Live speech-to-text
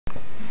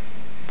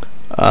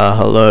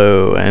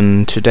Hello,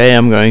 and today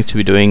I'm going to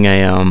be doing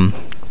a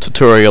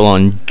tutorial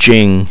on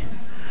Jing.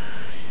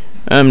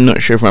 I'm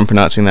not sure if I'm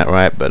pronouncing that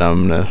right, but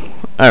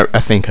I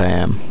think I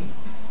am.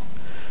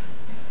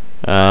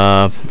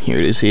 Here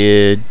it is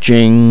here,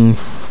 Jing.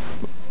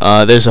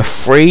 There's a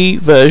free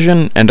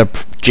version and a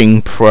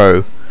Jing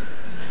Pro.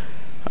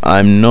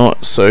 I'm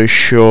not so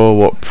sure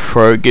what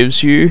Pro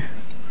gives you,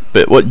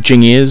 but what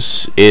Jing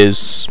is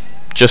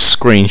just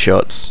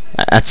screenshots.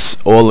 That's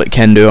all it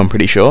can do, I'm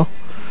pretty sure.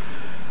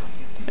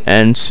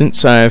 And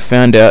since I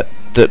found out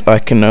that I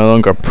can no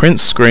longer print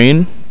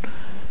screen,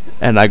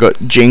 and I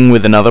got Jing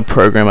with another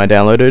program I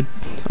downloaded,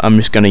 I'm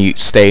just going to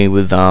stay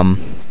with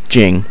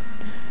Jing.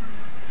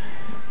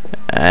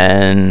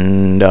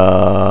 And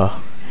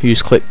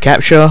use click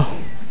capture.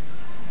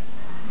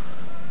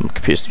 My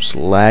computer's just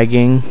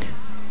lagging.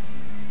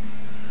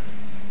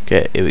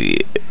 Okay,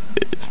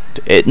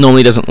 it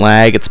normally doesn't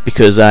lag. It's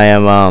because I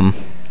am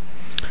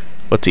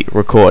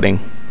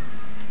recording.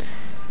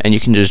 And you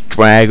can just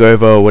drag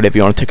over whatever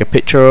you want to take a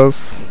picture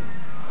of.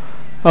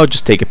 I'll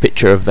just take a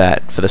picture of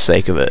that for the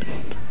sake of it.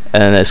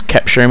 And then there's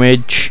capture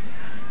image,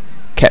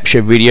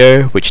 capture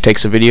video, which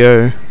takes a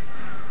video,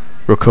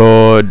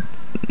 record,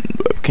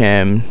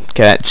 webcam.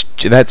 Okay,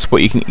 that's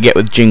what you can get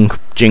with Jing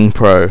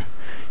Pro.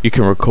 You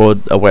can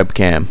record a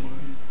webcam.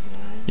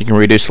 You can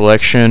redo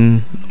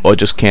selection or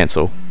just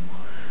cancel.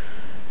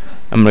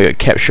 I'm gonna go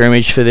capture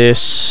image for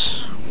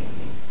this,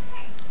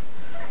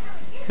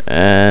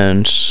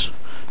 and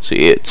see,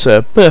 it's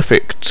a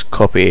perfect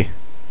copy,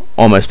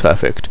 almost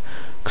perfect,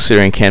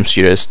 considering Cam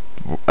Studio's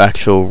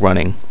actual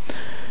running.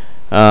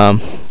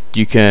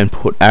 You can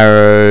put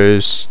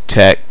arrows,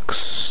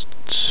 text,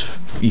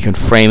 you can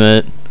frame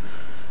it,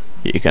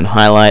 you can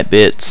highlight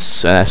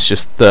bits, and that's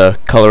just the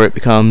color it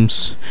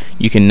becomes.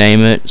 You can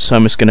name it, so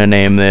I'm just going to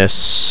name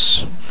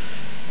this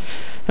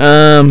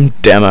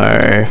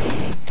demo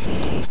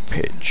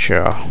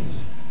picture.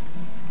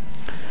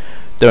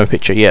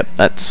 Yep,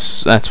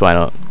 that's why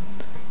not.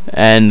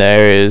 And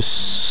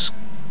there's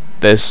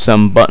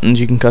some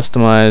buttons you can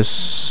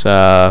customize,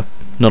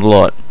 not a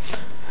lot.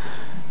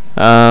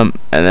 And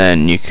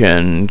then you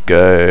can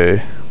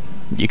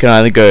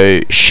either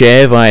go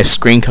share via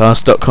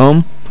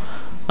screencast.com.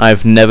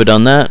 I've never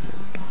done that,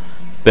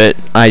 but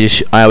I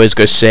always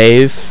go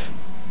save.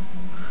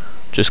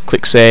 Just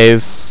click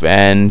save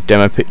and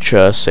demo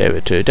picture, save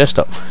it to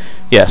desktop.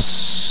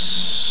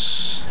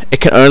 Yes,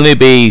 it can only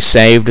be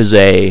saved as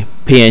a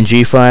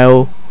PNG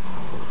file.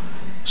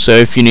 So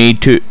if you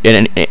need to,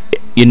 if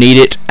you need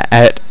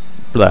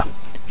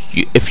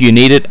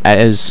it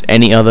as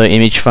any other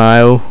image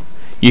file,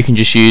 you can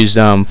just use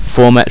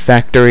Format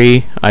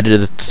Factory. I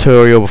did a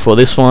tutorial before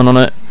this one on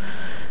it.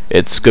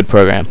 It's a good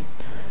program.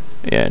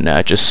 Yeah,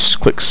 now just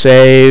click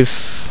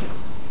save.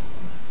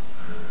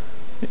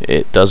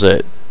 It does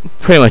it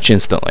pretty much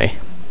instantly,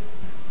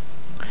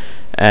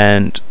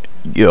 and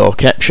your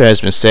capture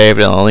has been saved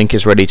and the link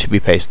is ready to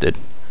be pasted.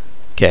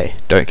 Okay,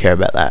 don't care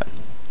about that.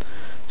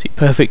 See,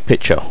 perfect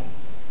picture.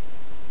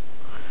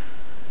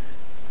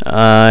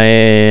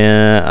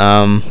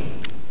 Oh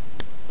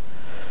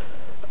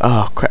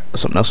crap,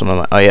 something else on my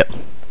mind. Oh yep.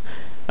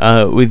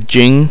 With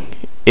Jing,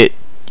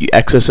 you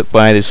access it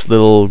via this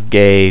little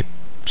gay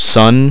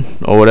sun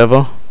or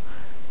whatever,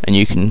 and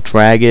you can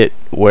drag it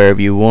wherever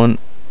you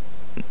want.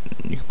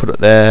 You can put it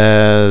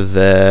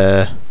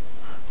there,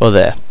 or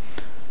there.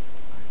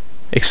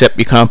 Except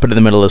you can't put it in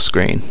the middle of the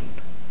screen.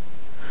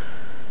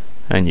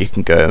 And you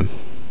can go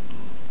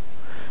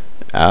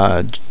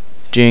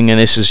Jing, and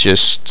this is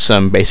just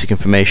some basic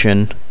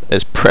information.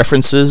 There's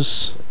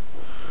preferences,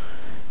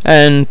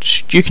 and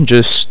you can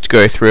just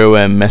go through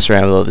and mess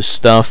around with all this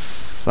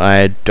stuff.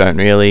 I don't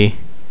really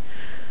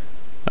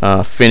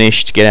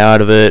finish to get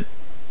out of it,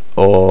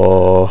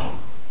 or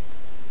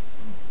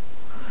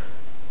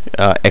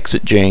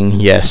exit Jing,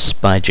 yes,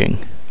 by Jing.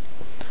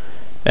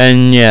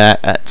 And yeah,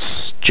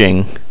 that's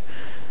Jing.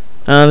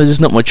 There's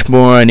not much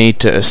more I need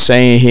to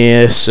say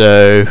here,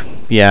 so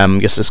yeah, I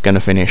guess that's gonna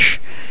finish.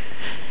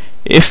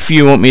 If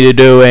you want me to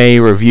do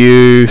a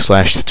review /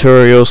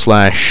 tutorial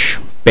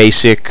 /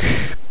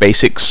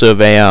 basics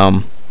of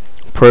a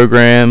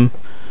program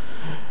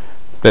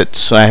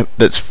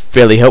that's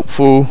fairly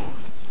helpful,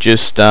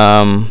 just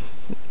send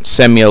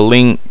me a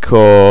link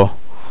or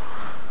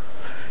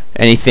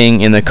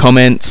anything in the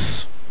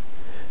comments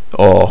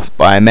or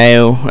by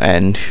mail,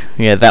 and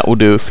yeah, that will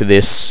do it for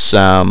this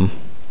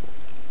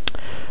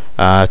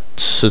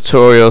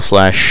tutorial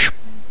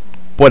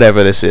 /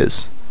 whatever this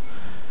is.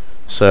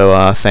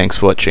 So thanks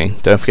for watching.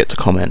 Don't forget to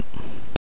comment.